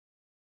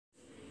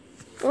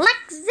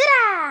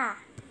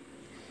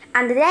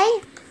And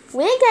today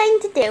we're going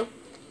to do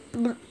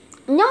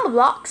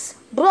Numberblocks,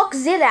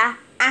 Blockzilla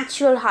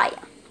actual higher.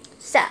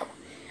 So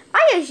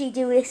I usually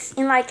do this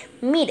in like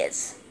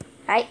meters,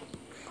 right?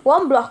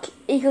 1 block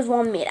equals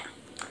 1 meter.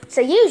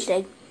 So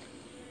usually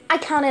I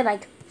counted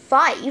like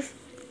 5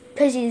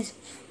 because he's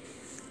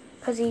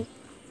 5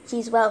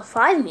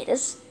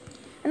 meters,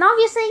 and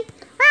obviously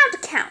I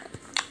have to count.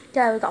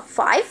 So we got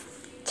 5,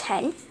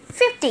 10,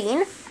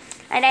 15,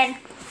 and then,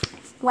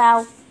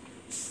 well,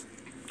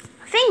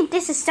 I think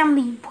this is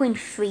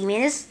 70.3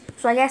 meters,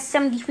 so I guess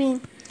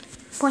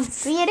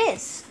 73.3 it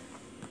is.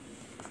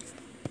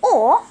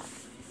 Or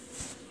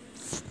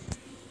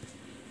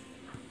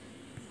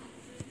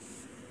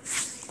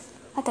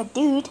like a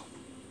dude.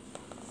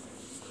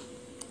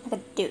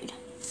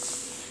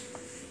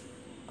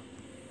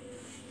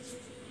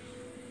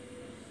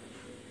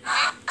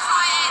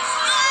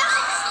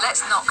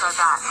 Let's not go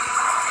back.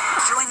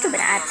 Join the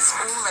ads.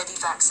 Already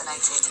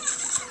vaccinated.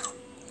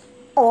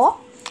 Or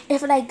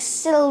if like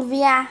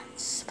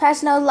Sylvia's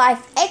personal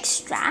life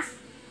extra,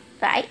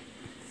 right?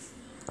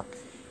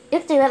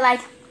 If they were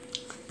like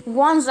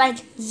one's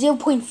like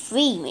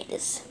 0.3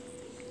 meters.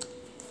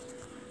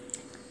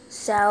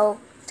 So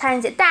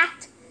times it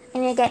that,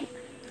 and you get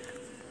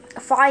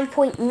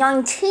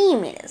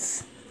 5.19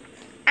 meters.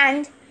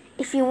 And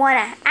if you want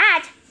to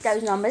add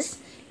those numbers,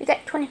 you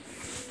get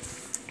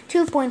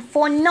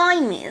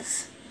 22.49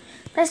 meters.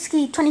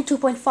 Basically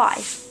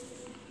 22.5.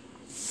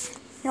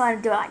 You want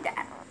to do it like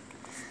that.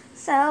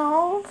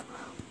 So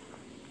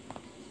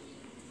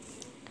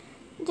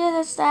do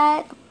this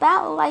at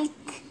about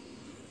like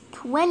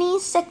 20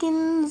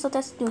 seconds of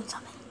just doing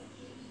something.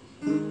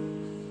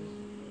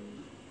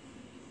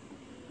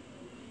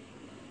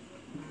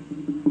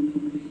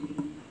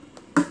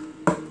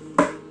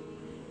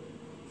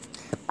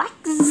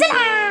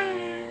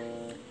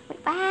 Blockzilla!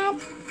 Wait, bad.